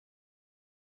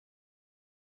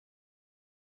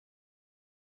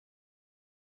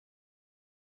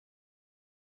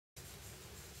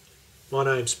My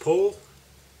name's Paul,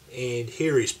 and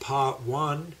here is part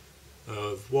one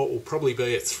of what will probably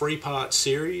be a three-part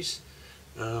series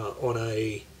on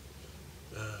a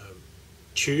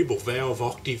tube or valve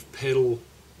octave pedal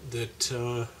that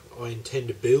I intend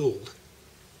to build.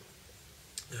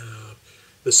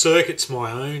 The circuit's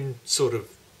my own sort of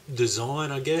design,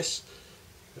 I guess.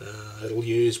 It'll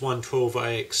use one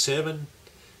 12AX7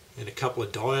 and a couple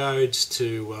of diodes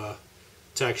to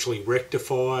actually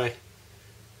rectify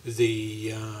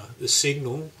the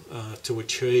signal to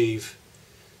achieve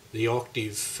the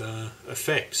octave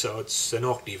effect. So it's an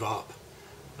octave up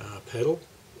pedal,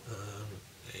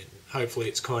 and hopefully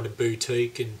it's kind of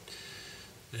boutique and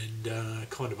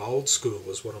kind of old school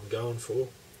is what I'm going for.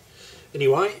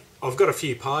 Anyway, I've got a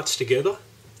few parts together,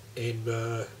 and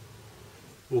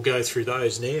we'll go through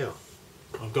those now.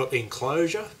 I've got the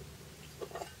enclosure.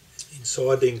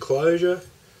 Inside the enclosure,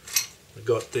 I've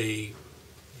got the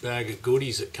bag of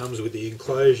goodies that comes with the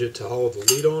enclosure to hold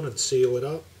the lid on and seal it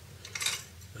up.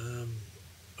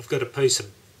 I've got a piece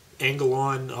of angle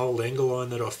line, old angle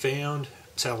line that I found.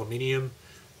 It's aluminium,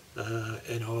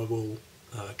 and I will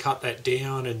cut that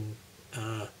down and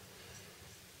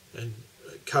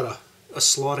cut a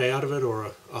slot out of it,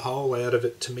 or a hole out of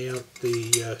it, to mount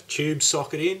the tube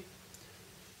socket in.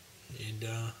 And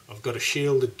I've got a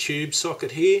shielded tube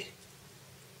socket here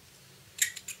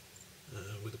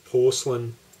with a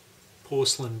porcelain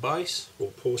base or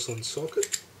porcelain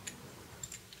socket.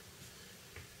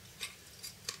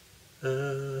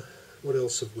 What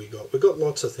else have we got? We've got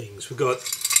lots of things. We've got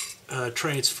a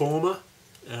transformer.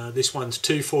 This one's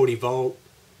 240 volt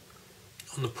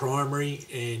on the primary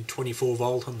and 24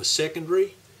 volt on the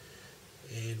secondary.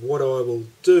 And what I will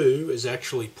do is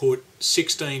actually put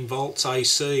 16 volts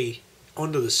AC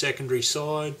onto the secondary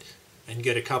side and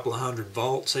get a couple of 100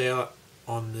 volts out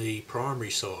on the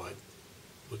primary side.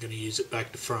 We're going to use it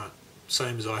back to front,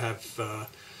 same as I have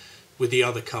with the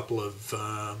other couple of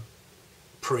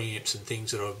preamps and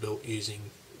things that I've built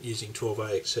using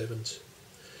 12AX7s.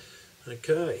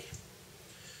 Okay,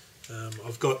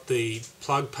 I've got the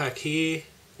plug pack here,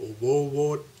 or wall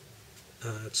wart.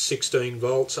 It's 16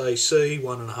 volts AC,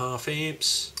 1.5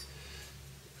 amps,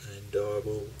 and I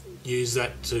will use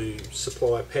that to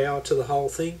supply power to the whole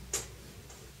thing.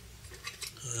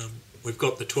 We've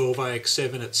got the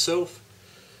 12AX7 itself,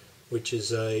 which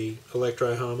is a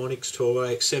Electro Harmonics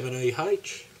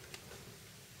 12AX7EH.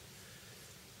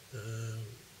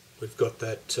 We've got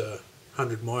that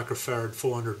 100 microfarad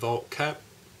 400 volt cap.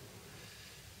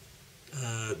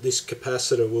 This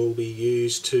capacitor will be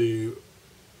used to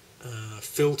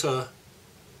filter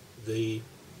the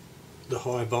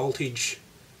high voltage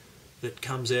that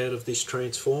comes out of this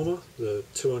transformer, the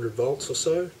 200 volts or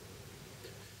so,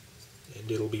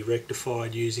 and it'll be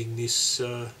rectified using this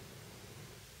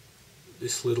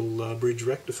this little bridge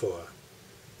rectifier.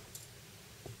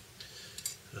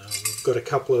 We've got a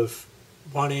couple of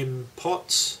 1M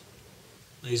pots.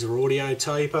 These are audio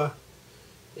taper,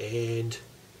 and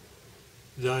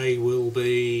they will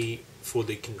be for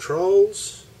the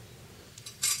controls.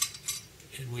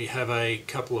 And we have a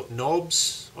couple of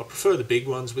knobs. I prefer the big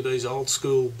ones with these old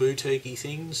school boutique-y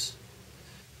things.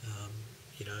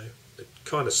 You know, it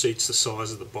kind of suits the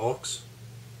size of the box.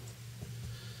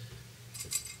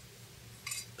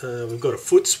 We've got a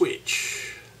foot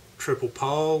switch, triple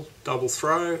pole, double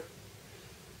throw,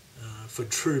 for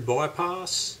true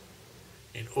bypass,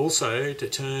 and also to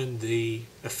turn the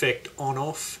effect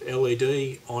on-off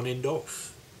LED on and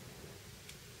off.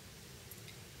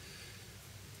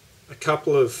 A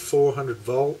couple of 400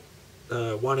 volt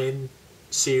 1N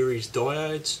series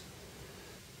diodes.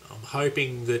 I'm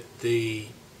hoping that the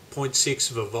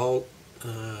 0.6 of a volt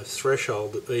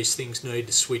threshold that these things need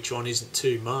to switch on isn't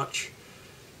too much,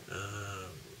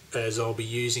 as I'll be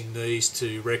using these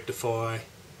to rectify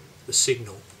the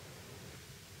signal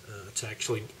to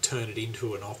actually turn it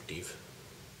into an octave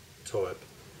type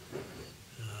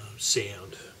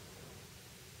sound.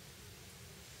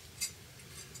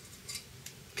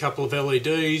 A couple of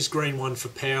LEDs, green one for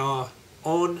power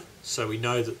on, so we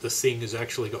know that the thing has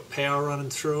actually got power running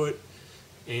through it,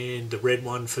 and the red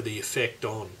one for the effect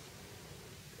on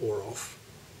or off.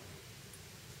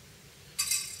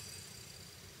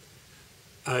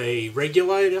 A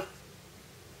regulator.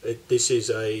 This is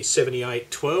a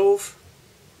 7812,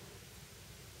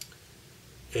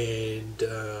 and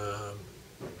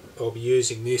I'll be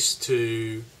using this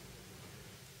to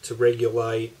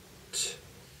regulate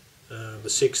the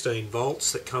 16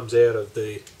 volts that comes out of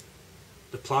the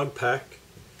plug pack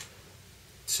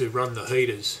to run the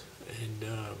heaters. And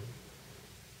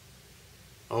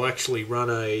I'll actually run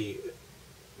a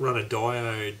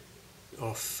diode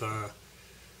off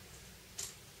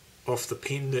off the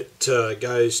pin that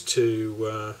goes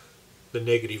to the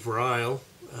negative rail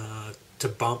to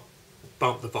bump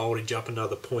the voltage up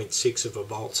another 0.6 of a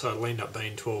volt, so it'll end up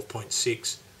being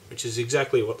 12.6, which is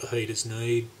exactly what the heaters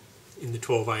need in the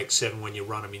 12AX7 when you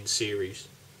run them in series.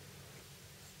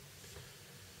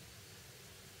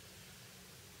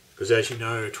 Because as you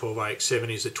know,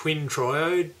 12AX7 is a twin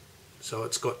triode, so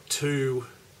it's got two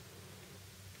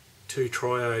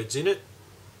triodes in it,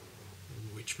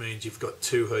 which means you've got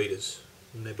two heaters,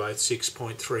 and they're both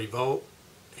 6.3 volt,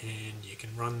 and you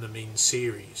can run them in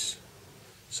series,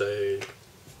 so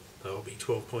they'll be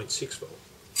 12.6 volt.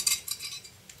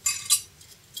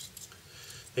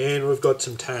 And we've got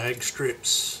some tag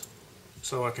strips,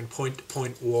 so I can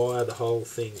point-to-point wire the whole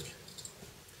thing,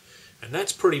 and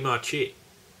that's pretty much it.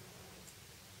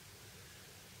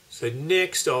 So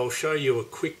next I'll show you a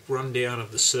quick rundown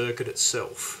of the circuit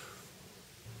itself.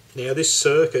 Now this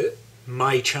circuit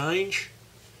may change,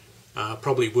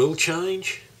 probably will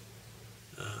change.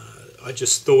 I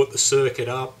just thought the circuit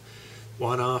up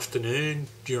one afternoon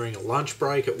during a lunch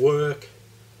break at work,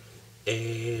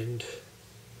 and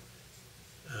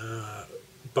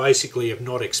basically have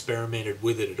not experimented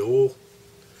with it at all.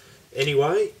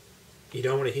 Anyway, you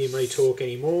don't want to hear me talk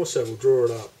anymore, so we'll draw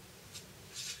it up.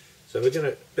 So we're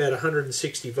going to about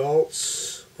 160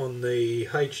 volts on the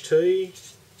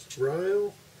HT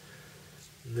rail,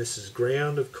 and this is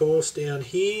ground of course down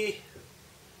here.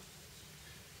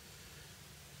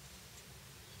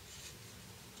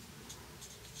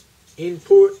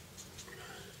 Input,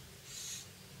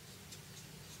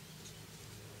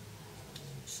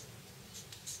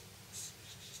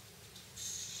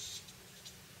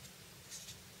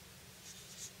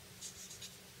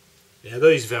 now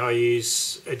these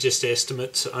values are just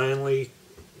estimates only.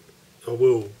 I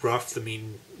will rough them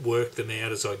in, work them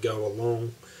out as I go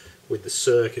along with the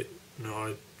circuit. You know,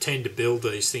 I tend to build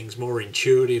these things more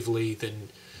intuitively than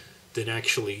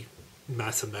actually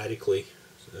mathematically.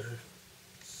 So.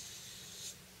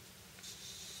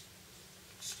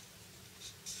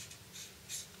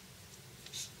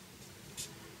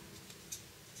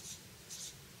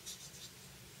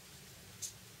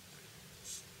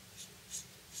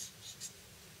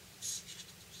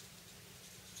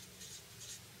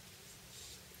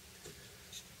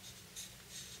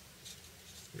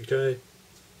 Okay,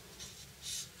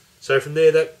 so from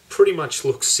there that pretty much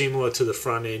looks similar to the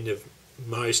front end of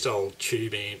most old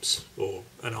tube amps, or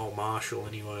an old Marshall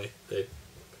anyway. They're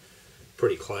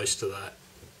pretty close to that,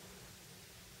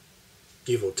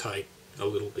 give or take a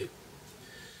little bit.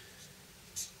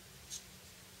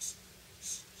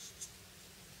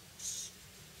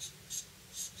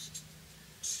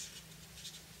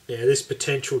 Now this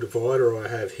potential divider I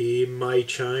have here may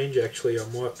change. Actually, I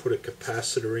might put a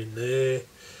capacitor in there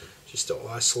just to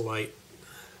isolate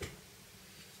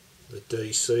the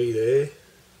DC there,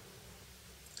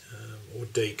 or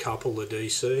decouple the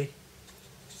DC.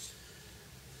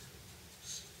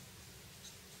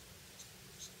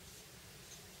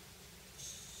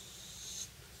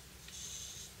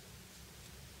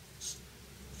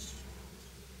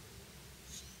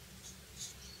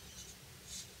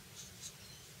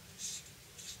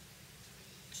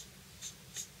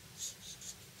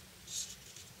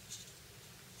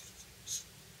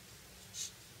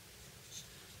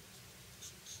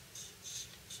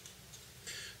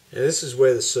 Now this is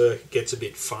where the circuit gets a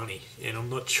bit funny, and I'm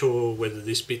not sure whether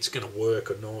this bit's going to work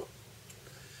or not.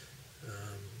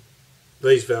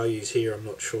 These values here I'm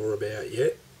not sure about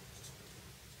yet.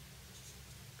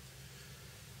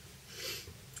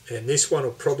 And this one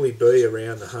will probably be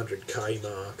around the 100k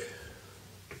mark.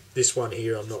 This one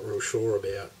here I'm not real sure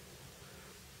about.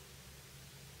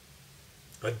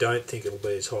 I don't think it'll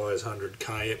be as high as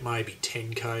 100k, it may be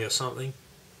 10k or something.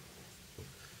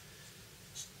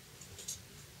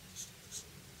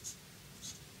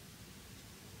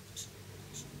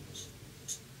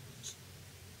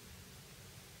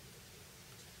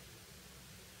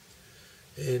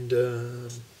 And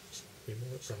we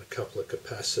might run a couple of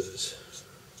capacitors.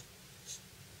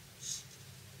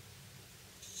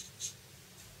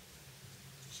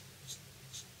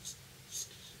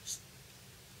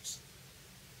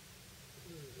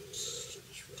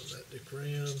 Just run that to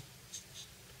ground,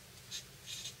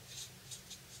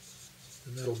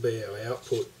 and that'll be our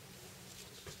output.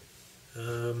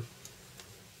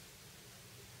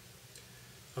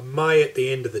 I may at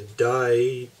the end of the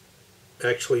day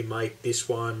actually make this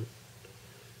one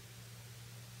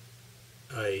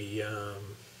a I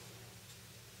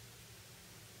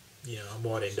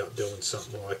might end up doing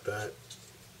something like that.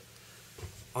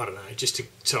 I don't know,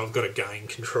 so I've got a gain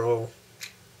control.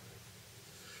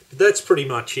 But that's pretty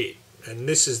much it. And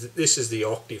this is the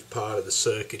octave part of the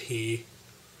circuit here.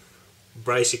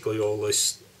 Basically all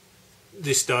this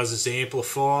does is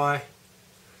amplify.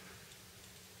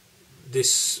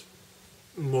 This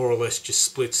more or less just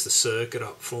splits the circuit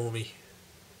up for me,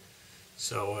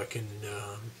 so I can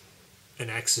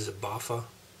and acts as a buffer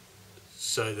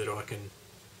so that I can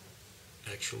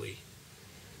actually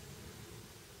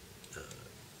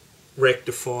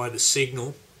rectify the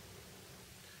signal,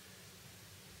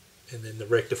 and then the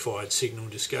rectified signal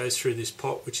just goes through this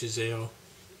pot, which is our,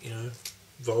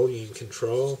 volume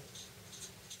control.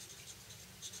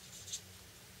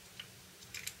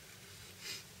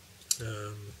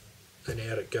 And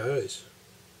out it goes.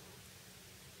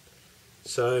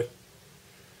 So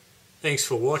thanks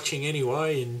for watching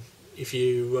anyway, and if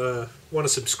you want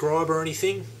to subscribe or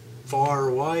anything, fire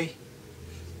away.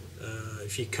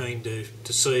 If you're keen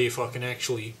to see if I can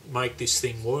actually make this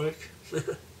thing work.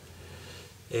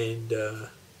 And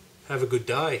have a good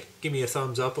day. Give me a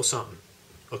thumbs up or something.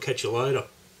 I'll catch you later.